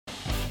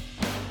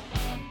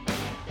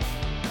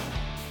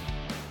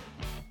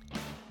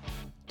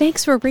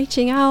Thanks for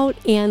reaching out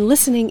and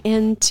listening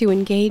in to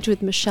Engage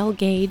with Michelle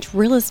Gage,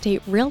 Real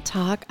Estate Real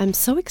Talk. I'm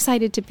so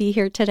excited to be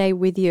here today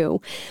with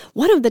you.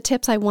 One of the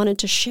tips I wanted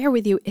to share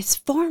with you is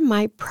for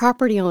my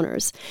property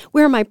owners.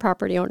 We're my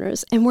property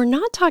owners, and we're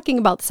not talking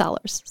about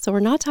sellers. So we're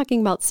not talking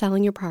about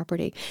selling your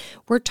property.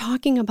 We're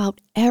talking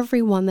about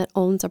everyone that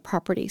owns a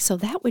property. So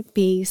that would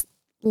be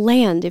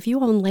land. If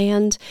you own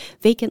land,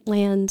 vacant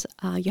land,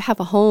 you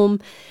have a home,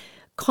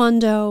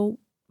 condo,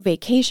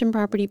 vacation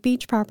property,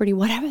 beach property,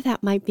 whatever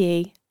that might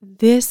be,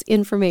 this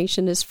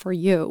information is for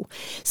you.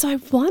 So I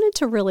wanted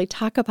to really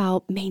talk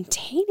about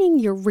maintaining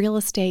your real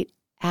estate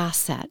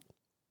asset.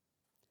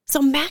 So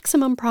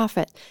maximum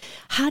profit.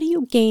 How do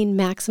you gain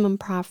maximum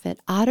profit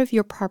out of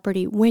your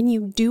property when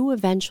you do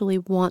eventually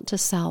want to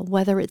sell,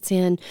 whether it's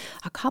in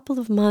a couple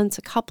of months,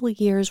 a couple of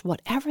years,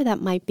 whatever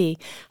that might be?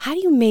 How do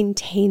you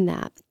maintain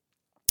that?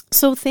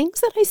 So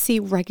things that I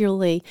see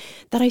regularly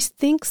that I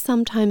think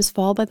sometimes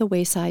fall by the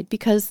wayside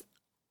because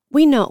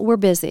we know we're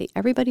busy.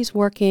 Everybody's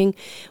working.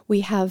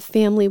 We have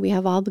family. We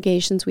have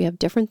obligations. We have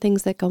different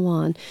things that go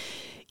on.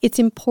 It's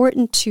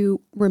important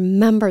to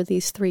remember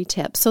these 3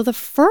 tips. So the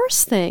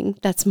first thing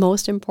that's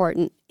most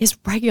important is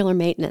regular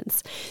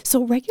maintenance.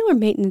 So regular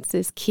maintenance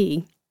is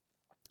key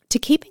to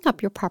keeping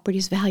up your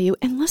property's value.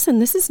 And listen,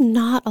 this is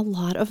not a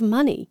lot of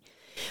money.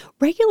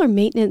 Regular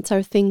maintenance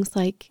are things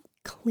like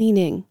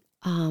cleaning,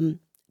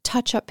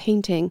 touch-up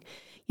painting.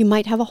 You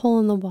might have a hole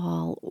in the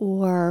wall,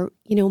 or,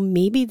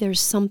 maybe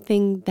there's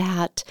something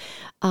that,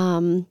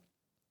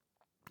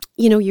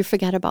 you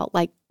forget about,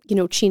 like,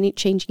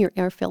 changing your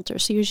air filter.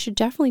 So you should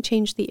definitely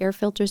change the air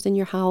filters in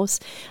your house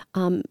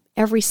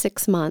every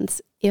 6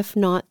 months, if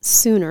not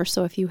sooner.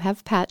 So if you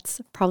have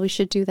pets, probably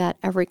should do that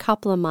every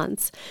couple of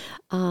months,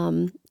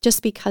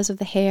 just because of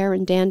the hair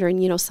and dander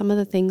and, some of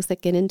the things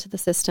that get into the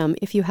system.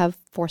 If you have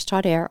forced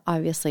hot air,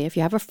 obviously, if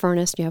you have a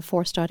furnace and you have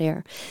forced hot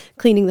air,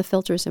 cleaning the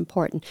filter is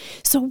important.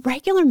 So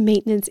regular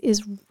maintenance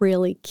is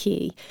really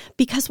key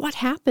because what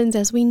happens,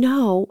 as we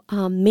know,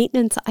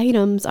 maintenance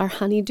items, our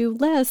honey-do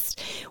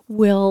list,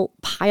 will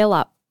pile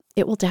up.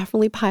 It will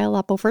definitely pile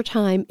up over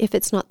time if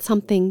it's not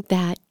something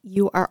that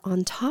you are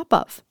on top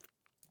of.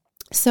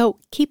 So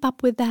keep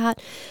up with that.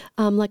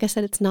 Like I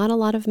said, it's not a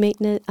lot of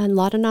maintenance,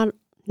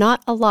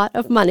 not a lot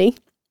of money.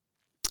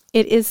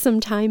 It is some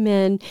time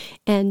in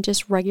and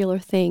just regular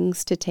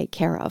things to take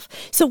care of.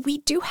 So we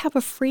do have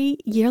a free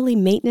yearly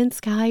maintenance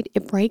guide.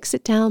 It breaks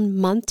it down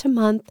month to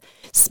month,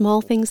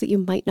 small things that you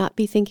might not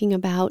be thinking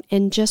about,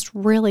 and just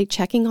really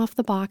checking off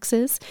the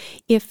boxes.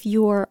 If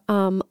you're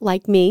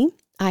like me,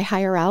 I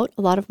hire out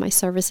a lot of my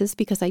services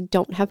because I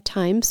don't have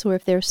time. So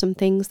if there's some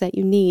things that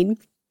you need,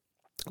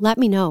 let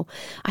me know.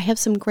 I have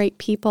some great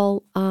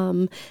people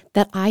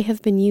that I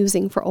have been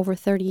using for over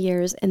 30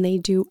 years, and they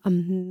do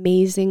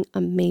amazing,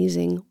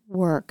 amazing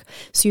work.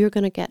 So you're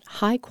going to get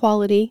high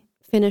quality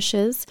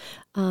finishes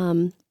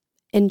and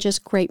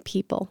just great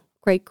people,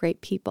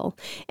 great people.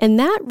 And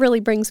that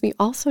really brings me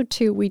also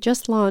to, we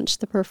just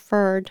launched the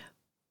Preferred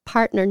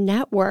Partner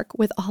Network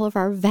with all of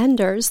our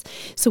vendors.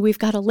 So we've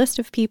got a list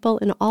of people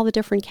in all the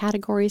different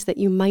categories that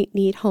you might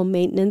need home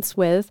maintenance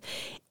with.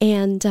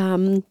 And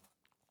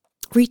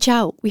reach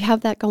out. We have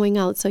that going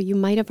out. So you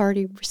might have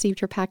already received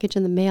your package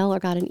in the mail or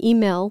got an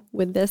email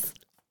with this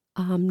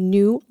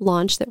new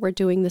launch that we're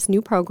doing, this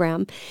new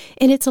program.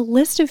 And it's a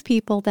list of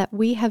people that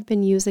we have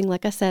been using,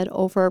 like I said,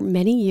 over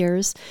many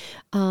years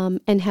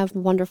and have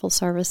wonderful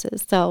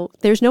services. So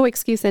there's no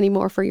excuse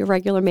anymore for your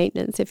regular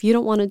maintenance. If you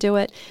don't want to do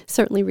it,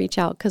 certainly reach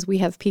out because we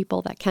have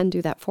people that can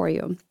do that for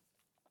you.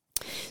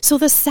 So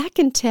the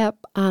second tip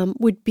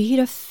would be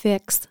to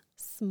fix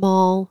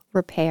small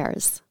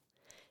repairs.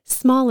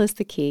 Small is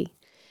the key.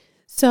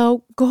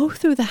 So go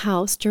through the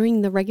house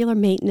during the regular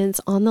maintenance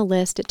on the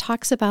list. It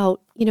talks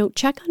about,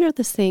 check under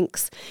the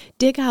sinks,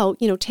 dig out,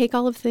 take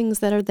all of the things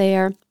that are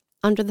there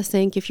under the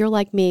sink. If you're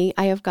like me,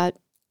 I have got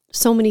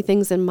so many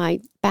things in my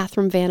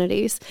bathroom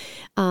vanities.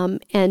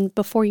 And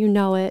before you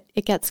know it,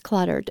 it gets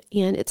cluttered.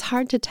 And it's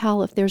hard to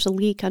tell if there's a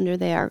leak under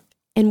there.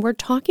 And we're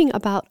talking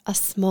about a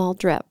small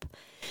drip.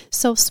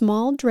 So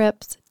small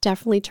drips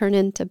definitely turn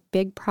into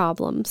big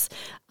problems.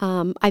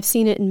 I've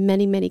seen it in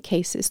many, many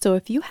cases. So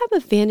if you have a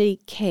vanity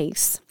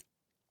case,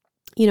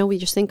 with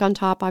your sink on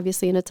top,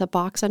 obviously, and it's a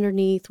box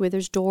underneath where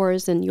there's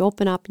doors, and you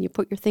open up and you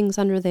put your things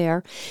under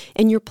there,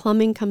 and your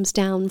plumbing comes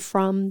down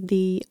from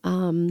the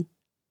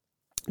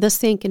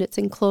sink and it's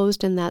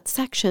enclosed in that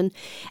section,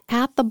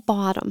 at the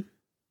bottom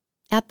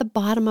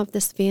of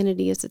this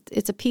vanity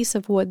it's a piece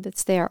of wood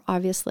that's there,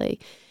 obviously.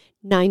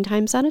 9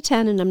 times out of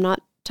 10, and I'm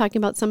not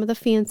talking about some of the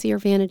fancier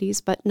vanities,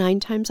 but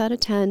 9 times out of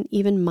 10,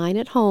 even mine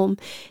at home,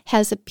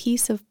 has a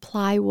piece of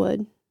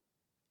plywood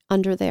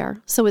under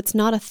there. So it's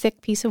not a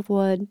thick piece of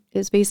wood,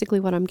 is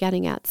basically what I'm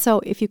getting at. So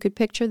if you could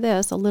picture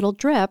this, a little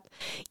drip,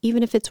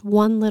 even if it's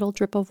one little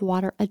drip of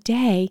water a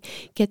day,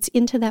 gets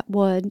into that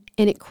wood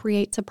and it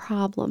creates a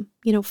problem.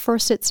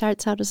 First it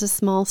starts out as a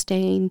small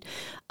stain.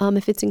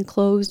 If it's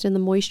enclosed and the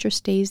moisture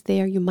stays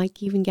there, you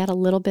might even get a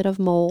little bit of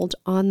mold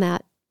on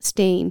that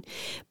stain.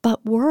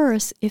 But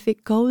worse, if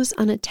it goes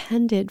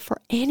unattended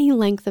for any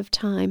length of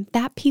time,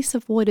 that piece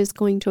of wood is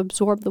going to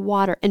absorb the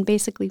water and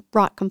basically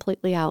rot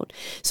completely out.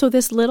 So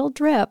this little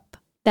drip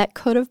that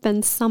could have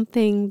been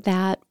something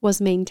that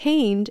was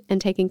maintained and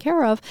taken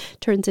care of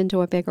turns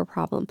into a bigger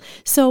problem.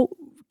 So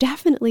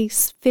definitely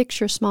fix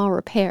your small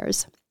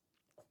repairs.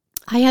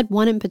 I had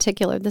one in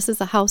particular. This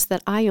is a house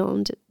that I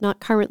owned, not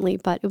currently,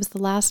 but it was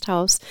the last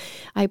house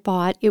I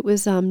bought. It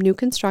was new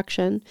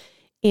construction.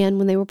 And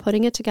when they were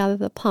putting it together,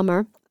 the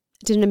plumber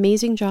did an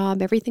amazing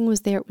job. Everything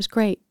was there. It was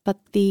great. But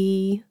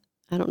I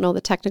don't know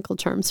the technical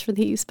terms for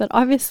these, but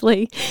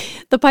obviously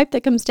the pipe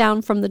that comes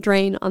down from the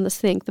drain on the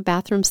sink, the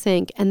bathroom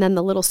sink, and then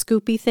the little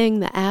scoopy thing,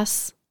 the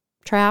S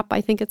trap, I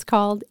think it's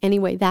called.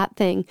 Anyway, that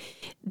thing,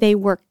 they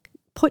were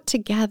put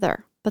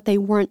together, but they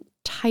weren't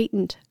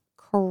tightened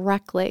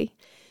correctly.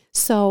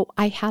 So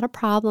I had a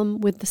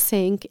problem with the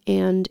sink,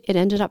 and it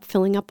ended up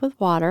filling up with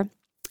water,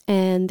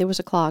 and there was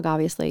a clog,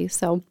 obviously.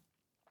 So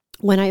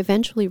when I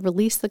eventually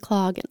released the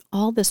clog and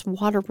all this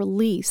water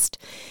released,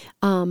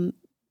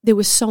 there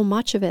was so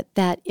much of it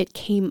that it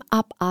came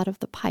up out of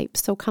the pipe.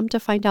 So come to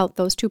find out,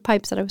 those two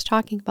pipes that I was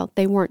talking about,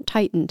 they weren't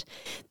tightened.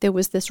 There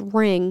was this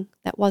ring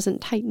that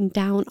wasn't tightened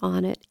down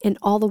on it, and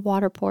all the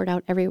water poured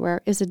out everywhere.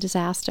 It was a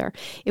disaster.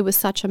 It was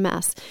such a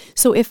mess.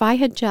 So if I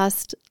had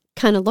just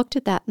kind of looked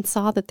at that and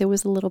saw that there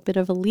was a little bit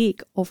of a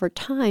leak over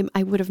time,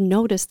 I would have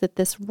noticed that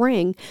this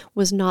ring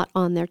was not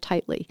on there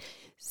tightly.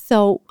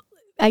 So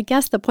I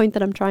guess the point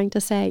that I'm trying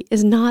to say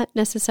is not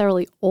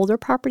necessarily older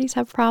properties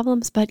have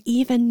problems, but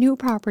even new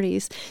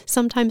properties.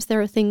 Sometimes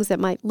there are things that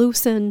might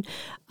loosen.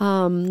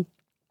 Like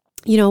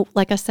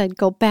I said,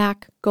 go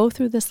back, go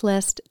through this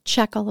list,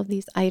 check all of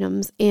these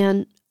items.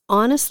 And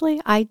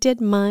honestly, I did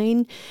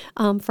mine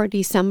for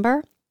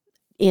December.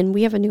 And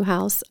we have a new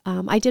house.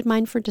 I did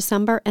mine for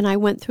December, and I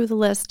went through the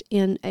list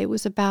in, it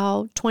was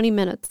about 20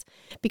 minutes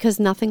because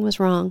nothing was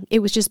wrong. It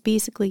was just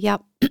basically,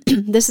 yep,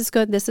 this is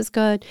good,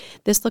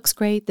 this looks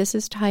great, this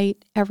is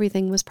tight,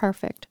 everything was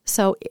perfect.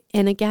 So,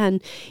 and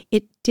again,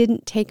 it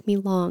didn't take me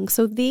long.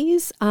 So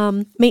these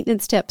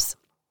maintenance tips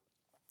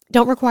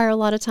don't require a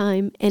lot of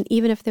time, and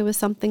even if there was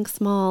something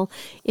small,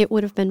 it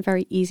would have been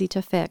very easy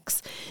to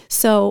fix.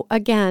 So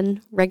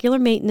again, regular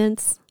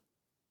maintenance,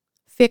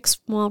 fix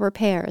small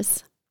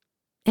repairs.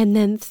 And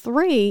then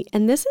 3,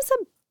 and this is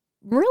a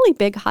really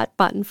big hot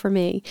button for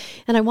me,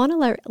 and I want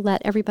to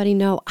let everybody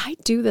know I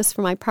do this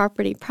for my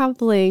property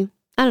probably,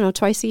 I don't know,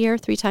 twice a year,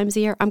 3 times a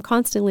year. I'm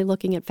constantly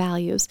looking at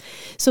values.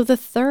 So the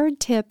third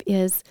tip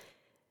is,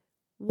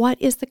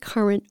 what is the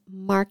current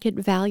market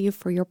value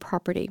for your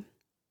property?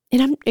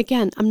 And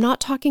I'm not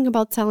talking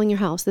about selling your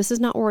house. This is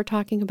not what we're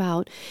talking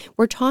about.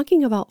 We're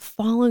talking about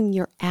following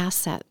your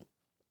asset.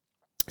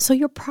 So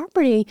your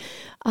property,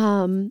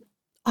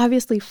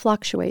 obviously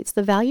fluctuates.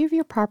 The value of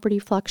your property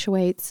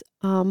fluctuates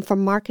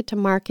from market to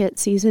market,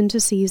 season to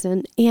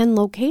season, and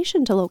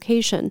location to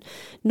location.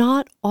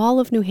 Not all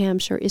of New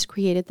Hampshire is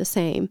created the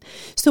same.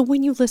 So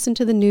when you listen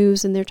to the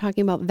news and they're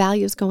talking about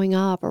values going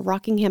up, or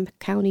Rockingham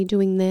County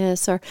doing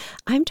this, or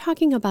I'm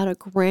talking about a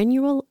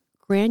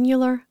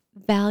granular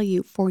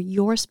value for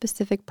your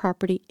specific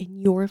property in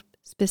your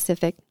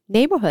specific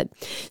neighborhood.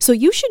 So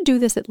you should do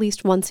this at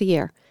least once a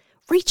year.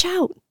 Reach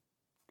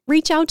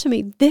out to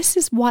me. This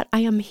is what I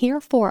am here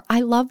for.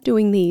 I love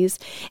doing these.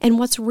 And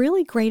what's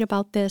really great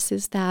about this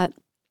is that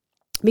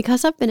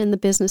because I've been in the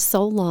business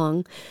so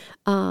long,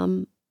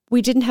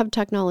 we didn't have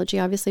technology,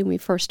 obviously, when we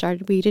first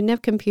started. We didn't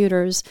have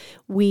computers.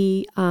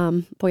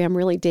 I'm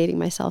really dating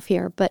myself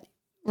here, but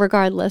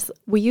regardless,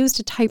 we used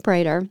a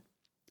typewriter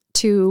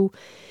to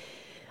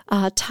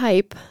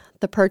type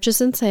the purchase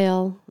and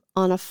sale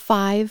on a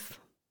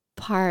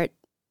 5-part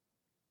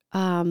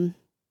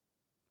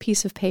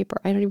piece of paper.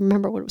 I don't even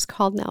remember what it was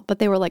called now, but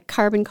they were like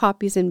carbon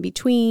copies in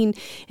between,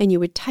 and you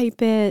would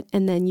type it,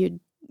 and then you'd,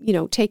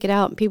 take it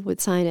out, and people would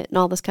sign it, and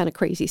all this kind of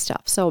crazy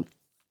stuff. So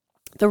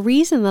the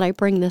reason that I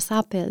bring this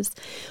up is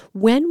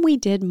when we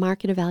did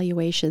market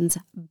evaluations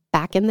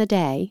back in the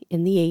day,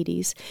 in the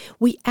 80s,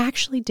 we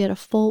actually did a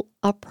full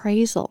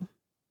appraisal.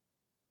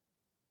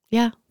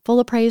 Yeah, full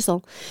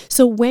appraisal.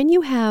 So when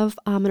you have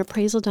an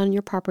appraisal done on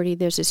your property,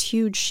 there's this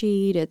huge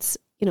sheet. It's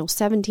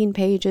 17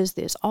 pages.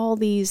 There's all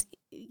these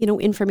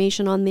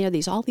information on there.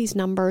 There's all these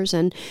numbers,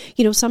 and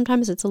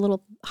sometimes it's a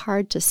little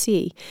hard to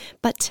see.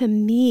 But to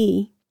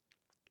me,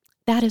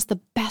 that is the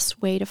best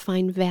way to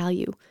find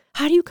value.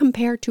 How do you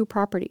compare 2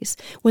 properties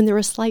when there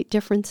are slight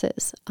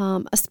differences,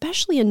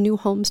 especially in new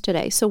homes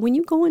today? So when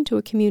you go into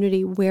a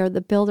community where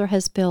the builder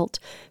has built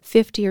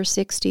 50 or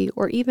 60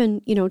 or even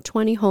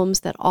 20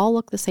 homes that all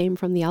look the same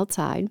from the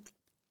outside,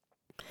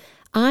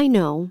 I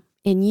know,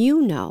 and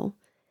you know,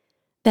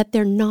 that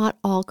they're not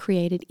all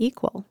created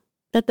equal,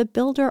 that the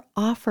builder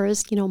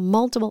offers,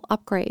 multiple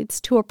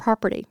upgrades to a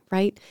property,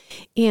 right?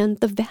 And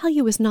the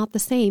value is not the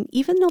same,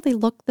 even though they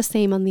look the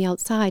same on the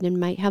outside and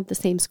might have the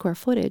same square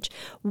footage.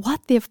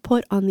 What they've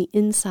put on the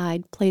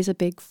inside plays a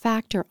big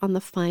factor on the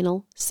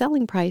final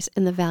selling price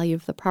and the value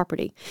of the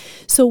property.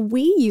 So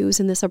we use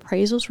in this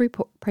appraiser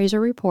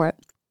report,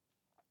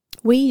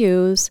 we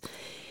use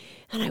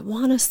and I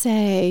want to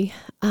say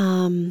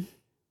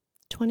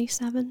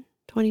 27.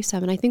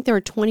 I think there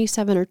are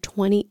 27 or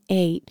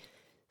 28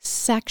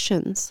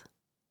 sections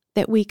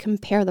that we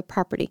compare the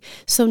property.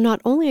 So not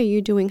only are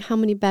you doing how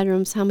many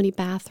bedrooms, how many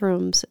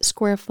bathrooms,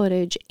 square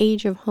footage,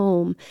 age of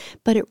home,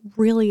 but it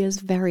really is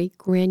very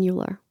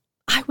granular.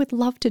 I would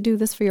love to do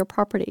this for your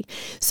property.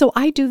 So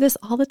I do this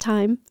all the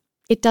time.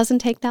 It doesn't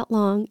take that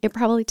long. It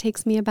probably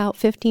takes me about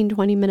 15,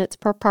 20 minutes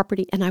per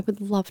property, and I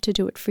would love to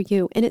do it for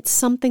you. And it's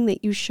something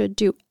that you should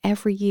do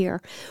every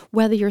year,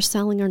 whether you're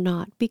selling or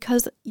not,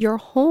 because your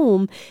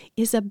home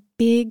is a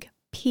big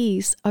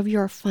piece of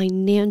your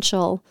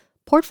financial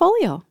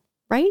portfolio,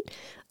 right?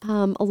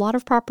 A lot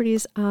of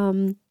properties,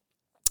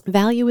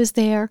 value is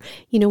there,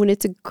 and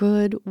it's a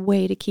good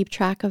way to keep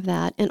track of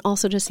that and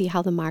also to see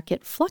how the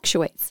market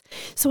fluctuates.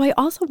 So I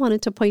also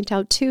wanted to point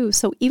out too,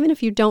 so even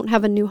if you don't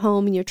have a new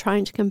home and you're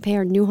trying to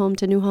compare new home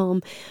to new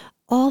home,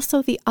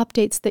 also the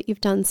updates that you've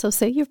done. So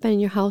say you've been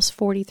in your house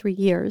 43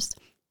 years,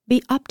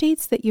 the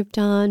updates that you've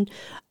done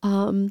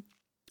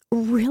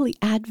really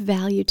add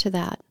value to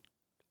that.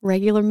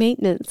 Regular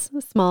maintenance,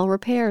 small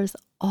repairs,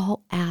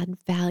 all add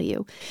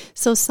value.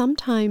 So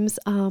sometimes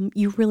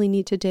you really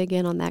need to dig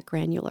in on that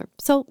granular.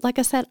 So like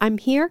I said, I'm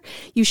here.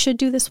 You should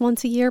do this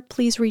once a year.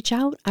 Please reach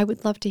out. I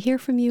would love to hear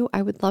from you.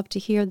 I would love to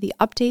hear the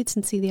updates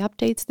and see the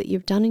updates that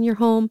you've done in your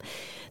home.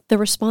 The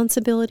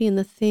responsibility and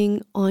the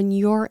thing on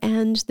your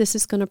end, this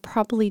is going to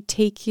probably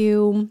take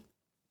you,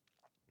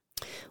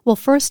 well,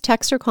 first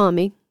text or call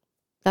me.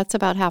 That's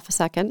about half a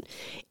second.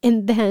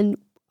 And then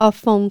a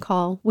phone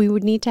call. We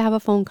would need to have a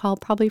phone call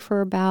probably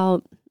for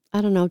about,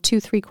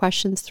 3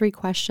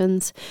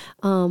 questions.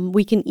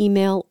 We can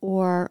email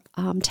or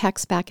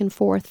text back and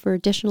forth for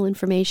additional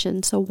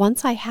information. So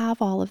once I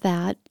have all of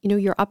that,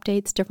 your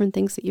updates, different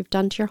things that you've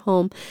done to your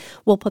home,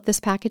 we'll put this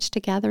package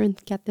together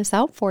and get this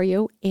out for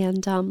you.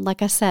 And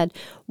like I said,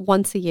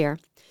 once a year.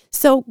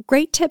 So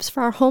great tips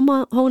for our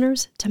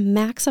homeowners to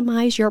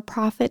maximize your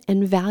profit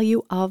and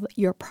value of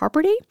your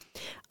property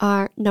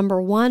are,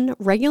 number 1,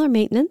 regular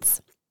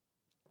maintenance.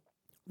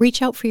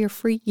 Reach out for your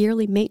free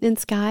yearly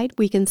maintenance guide.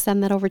 We can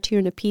send that over to you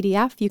in a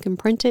PDF. You can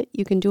print it.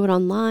 You can do it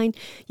online.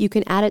 You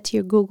can add it to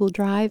your Google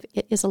Drive.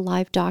 It is a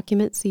live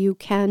document, so you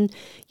can,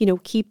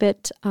 keep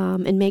it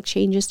and make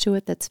changes to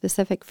it that's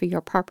specific for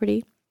your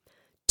property.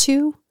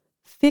 2,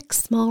 fix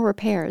small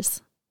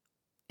repairs.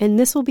 And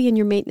this will be in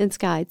your maintenance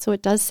guide. So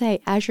it does say,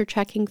 as you're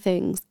checking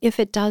things, if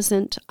it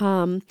doesn't,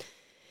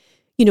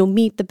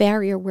 meet the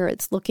barrier where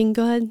it's looking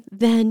good,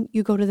 then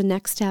you go to the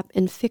next step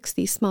and fix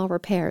these small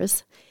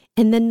repairs.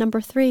 And then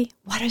number 3,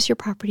 what is your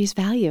property's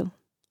value,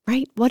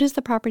 right? What is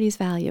the property's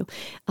value?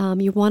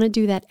 You want to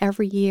do that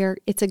every year.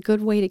 It's a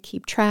good way to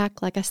keep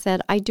track. Like I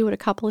said, I do it a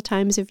couple of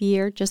times a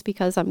year just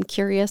because I'm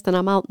curious and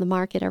I'm out in the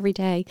market every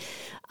day.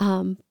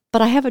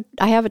 But I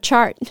have a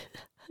chart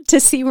to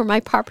see where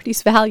my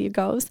property's value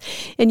goes.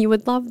 And you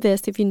would love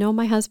this. If you know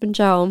my husband,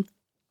 Joe,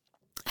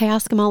 I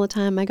ask him all the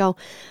time, I go,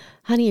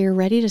 honey, you're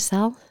ready to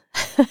sell?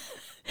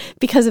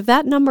 Because if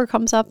that number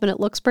comes up and it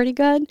looks pretty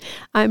good,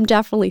 I'm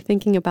definitely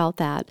thinking about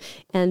that.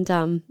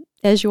 And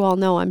as you all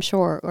know, I'm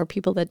sure, or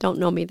people that don't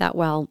know me that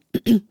well,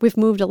 we've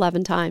moved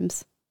 11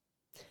 times.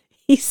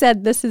 He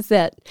said, this is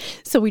it.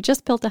 So we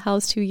just built a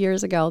house 2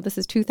 years ago. This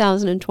is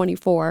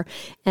 2024.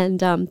 And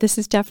this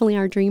is definitely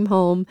our dream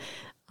home,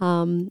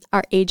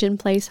 our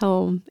age-in-place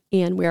home,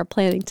 and we are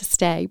planning to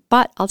stay.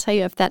 But I'll tell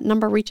you, if that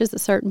number reaches a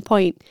certain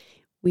point,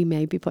 we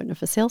may be putting a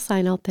for sale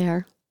sign out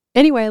there.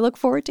 Anyway, I look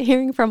forward to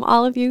hearing from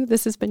all of you.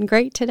 This has been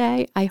great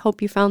today. I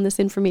hope you found this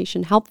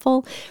information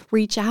helpful.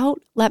 Reach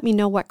out. Let me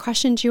know what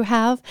questions you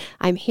have.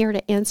 I'm here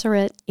to answer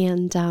it.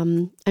 And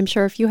I'm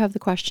sure if you have the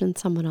question,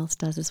 someone else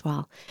does as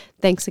well.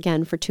 Thanks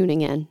again for tuning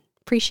in.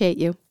 Appreciate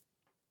you.